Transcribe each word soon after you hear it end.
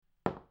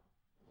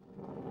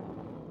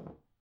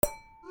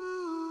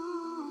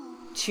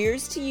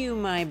Cheers to you,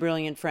 my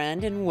brilliant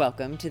friend, and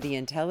welcome to the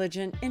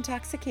Intelligent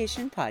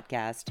Intoxication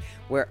Podcast,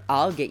 where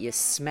I'll get you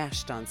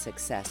smashed on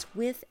success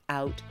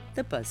without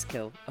the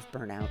buzzkill of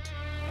burnout.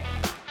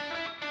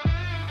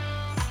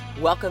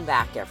 Welcome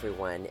back,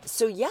 everyone.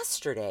 So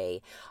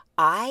yesterday,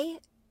 I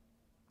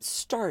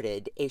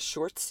started a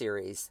short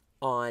series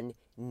on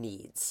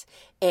needs.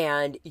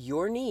 And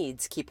your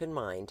needs, keep in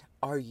mind,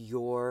 are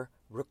your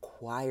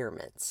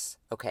requirements,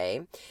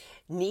 okay?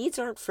 Needs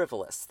aren't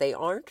frivolous. They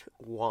aren't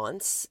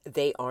wants.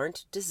 They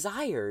aren't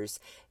desires.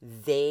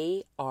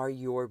 They are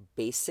your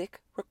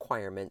basic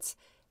requirements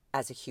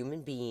as a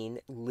human being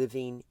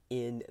living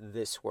in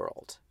this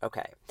world,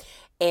 okay?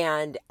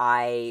 And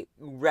I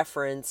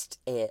referenced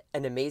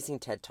an amazing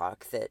TED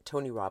Talk that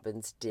Tony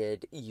Robbins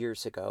did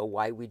years ago,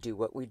 Why We Do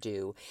What We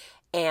Do.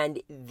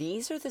 And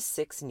these are the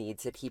 6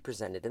 needs that he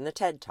presented in the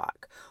TED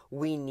Talk.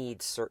 We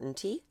need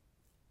certainty,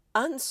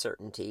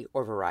 uncertainty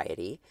or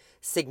variety,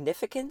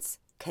 significance,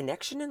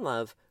 connection and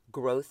love,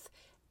 growth,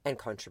 and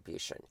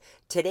contribution.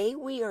 Today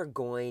we are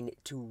going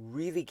to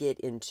really get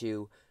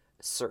into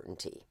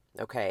certainty,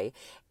 okay?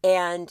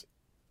 And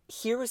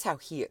here is how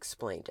he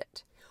explained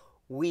it.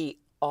 We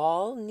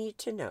all need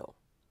to know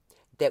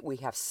that we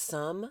have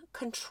some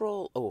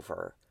control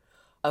over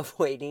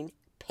avoiding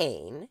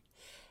pain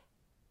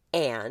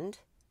and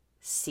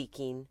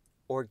seeking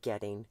or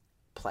getting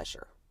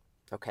pleasure,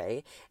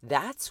 okay?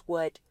 That's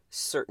what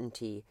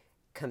certainty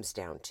comes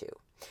down to.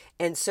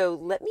 And so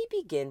let me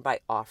begin by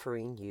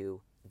offering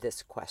you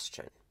this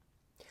question.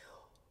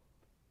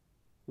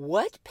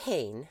 What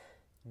pain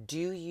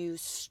do you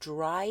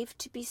strive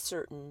to be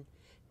certain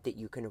that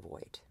you can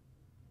avoid?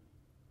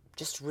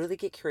 Just really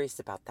get curious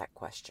about that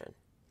question.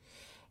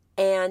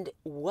 And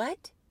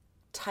what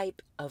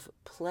type of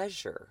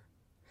pleasure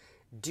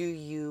do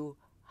you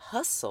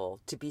hustle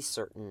to be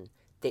certain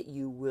that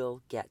you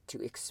will get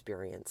to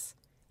experience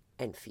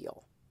and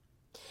feel?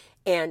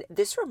 And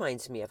this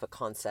reminds me of a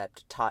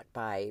concept taught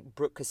by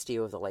Brooke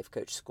Castillo of the Life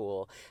Coach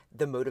School,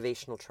 the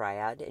motivational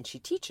triad. And she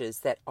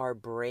teaches that our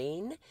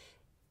brain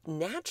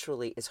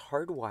naturally is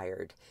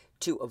hardwired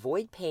to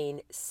avoid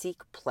pain,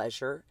 seek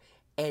pleasure,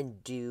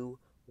 and do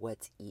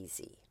what's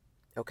easy.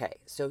 Okay,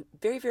 so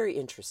very, very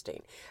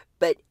interesting.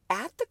 But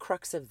at the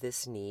crux of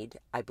this need,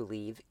 I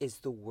believe, is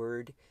the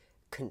word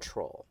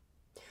control.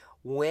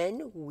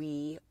 When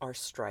we are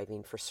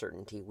striving for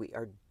certainty, we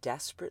are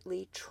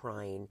desperately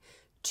trying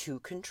to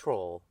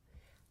control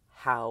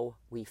how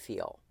we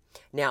feel.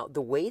 Now,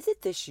 the way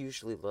that this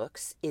usually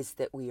looks is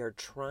that we are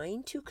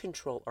trying to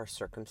control our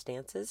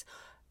circumstances,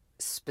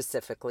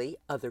 specifically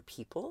other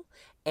people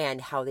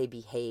and how they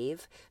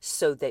behave,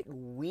 so that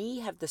we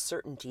have the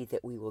certainty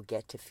that we will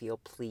get to feel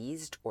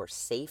pleased or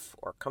safe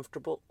or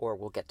comfortable or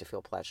will get to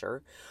feel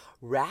pleasure,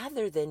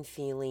 rather than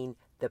feeling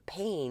the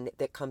pain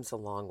that comes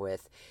along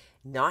with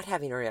not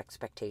having our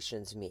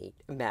expectations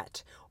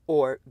met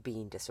or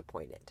being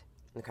disappointed.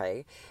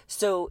 Okay,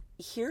 so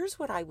here's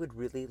what I would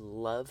really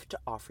love to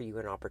offer you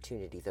an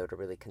opportunity, though, to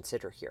really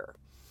consider here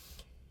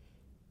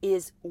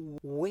is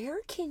where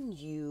can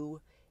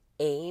you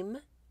aim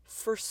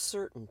for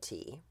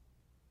certainty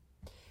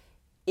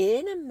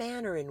in a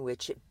manner in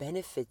which it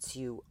benefits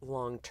you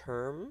long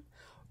term,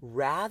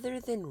 rather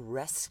than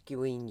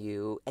rescuing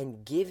you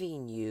and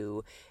giving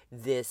you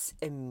this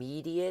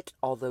immediate,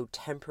 although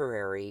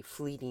temporary,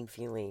 fleeting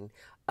feeling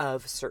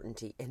of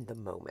certainty in the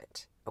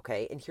moment.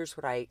 Okay, and here's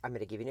what I'm going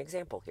to give you an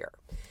example here.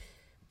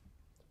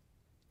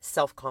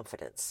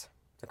 Self-confidence,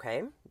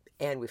 okay?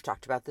 And we've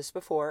talked about this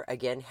before.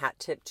 Again, hat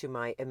tip to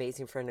my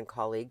amazing friend and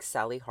colleague,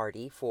 Sally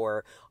Hardy,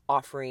 for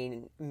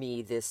offering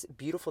me this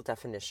beautiful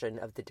definition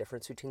of the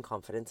difference between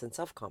confidence and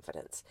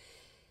self-confidence.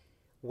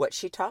 What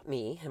she taught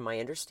me, and my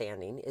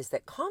understanding, is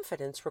that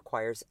confidence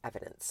requires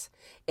evidence.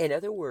 In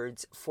other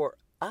words, for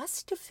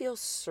us to feel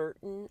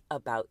certain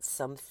about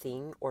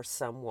something or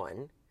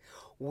someone,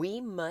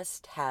 we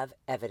must have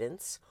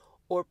evidence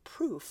or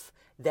proof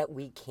that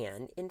we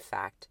can, in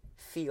fact,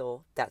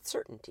 feel that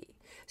certainty.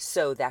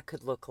 So that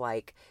could look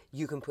like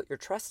you can put your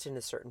trust in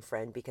a certain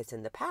friend because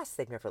in the past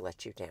they've never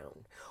let you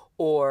down.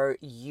 Or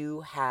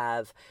you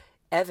have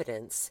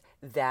evidence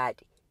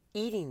that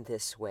eating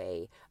this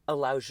way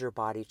allows your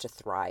body to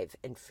thrive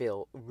and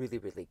feel really,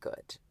 really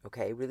good.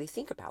 Okay, really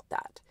think about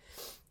that.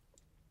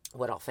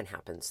 What often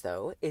happens,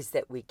 though, is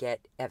that we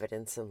get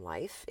evidence in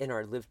life, in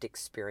our lived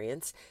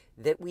experience,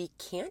 that we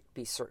can't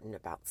be certain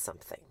about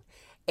something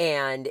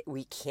and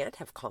we can't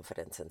have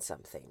confidence in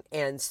something.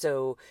 And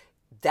so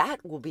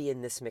that will be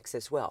in this mix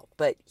as well.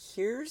 But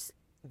here's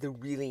the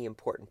really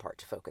important part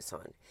to focus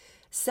on.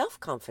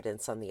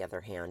 Self-confidence, on the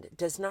other hand,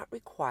 does not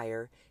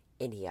require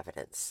any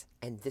evidence.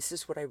 And this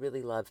is what I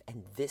really love.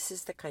 And this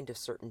is the kind of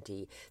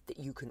certainty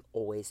that you can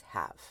always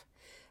have.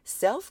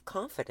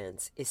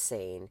 Self-confidence is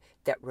saying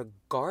that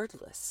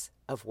regardless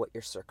of what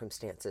your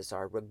circumstances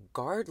are,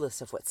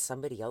 regardless of what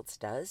somebody else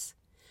does,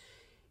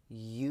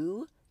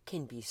 you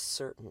can be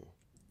certain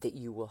that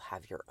you will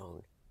have your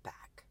own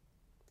back.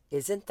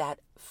 Isn't that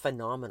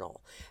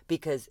phenomenal?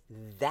 Because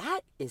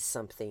that is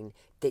something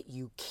that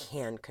you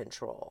can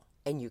control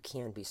and you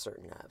can be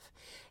certain of.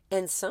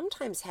 And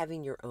sometimes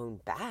having your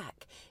own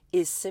back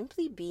is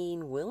simply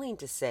being willing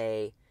to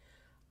say,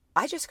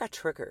 I just got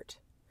triggered.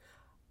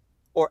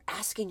 Or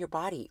asking your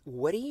body,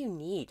 what do you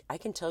need? I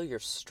can tell you're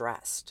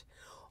stressed.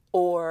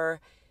 Or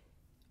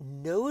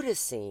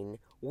noticing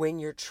when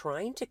you're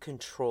trying to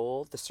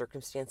control the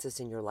circumstances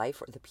in your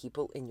life or the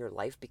people in your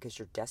life because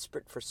you're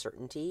desperate for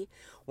certainty,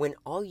 when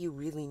all you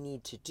really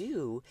need to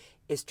do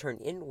is turn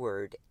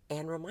inward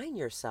and remind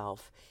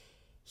yourself,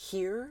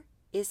 here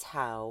is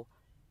how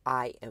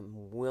I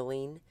am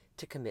willing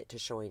to commit to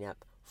showing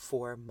up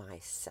for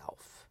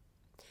myself.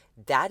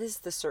 That is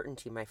the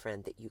certainty, my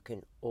friend, that you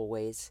can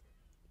always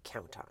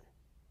count on.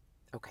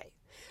 Okay,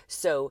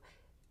 so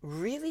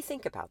really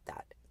think about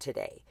that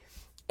today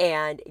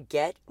and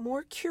get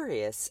more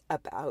curious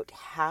about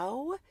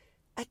how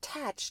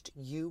attached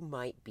you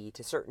might be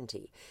to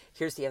certainty.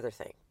 Here's the other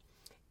thing.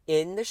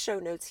 In the show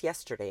notes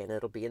yesterday, and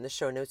it'll be in the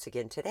show notes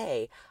again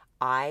today,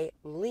 I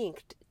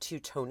linked to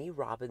Tony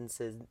Robbins'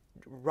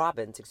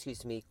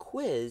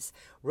 quiz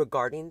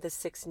regarding the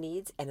 6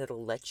 needs, and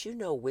it'll let you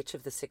know which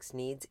of the 6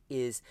 needs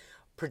is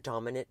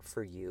predominant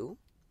for you.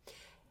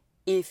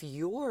 If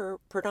your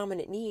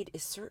predominant need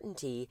is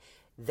certainty,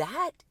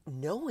 that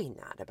knowing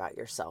that about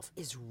yourself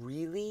is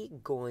really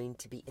going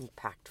to be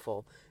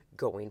impactful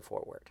going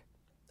forward.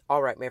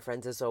 All right, my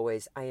friends, as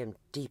always, I am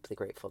deeply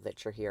grateful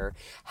that you're here.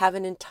 Have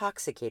an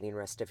intoxicating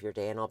rest of your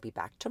day, and I'll be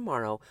back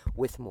tomorrow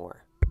with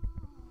more.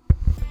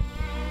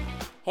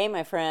 Hey,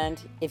 my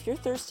friend, if you're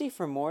thirsty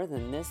for more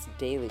than this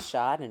daily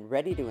shot and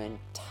ready to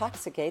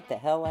intoxicate the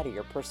hell out of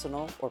your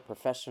personal or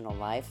professional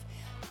life,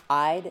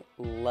 I'd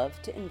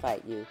love to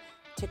invite you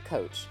to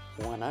coach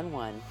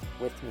one-on-one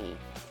with me.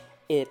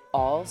 It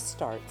all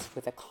starts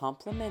with a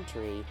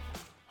complimentary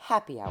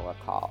happy hour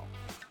call.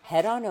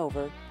 Head on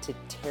over to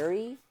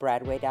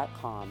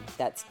terrybradway.com.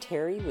 That's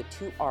Terry with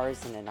 2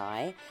 R's and an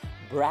I.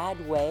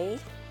 Bradway,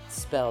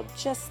 spelled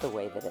just the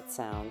way that it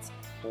sounds.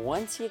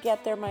 Once you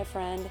get there, my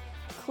friend,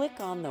 click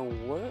on the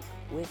Work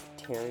with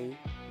Terry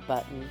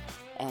button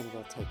and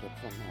we'll take it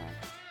from there.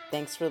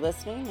 Thanks for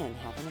listening and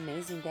have an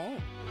amazing day.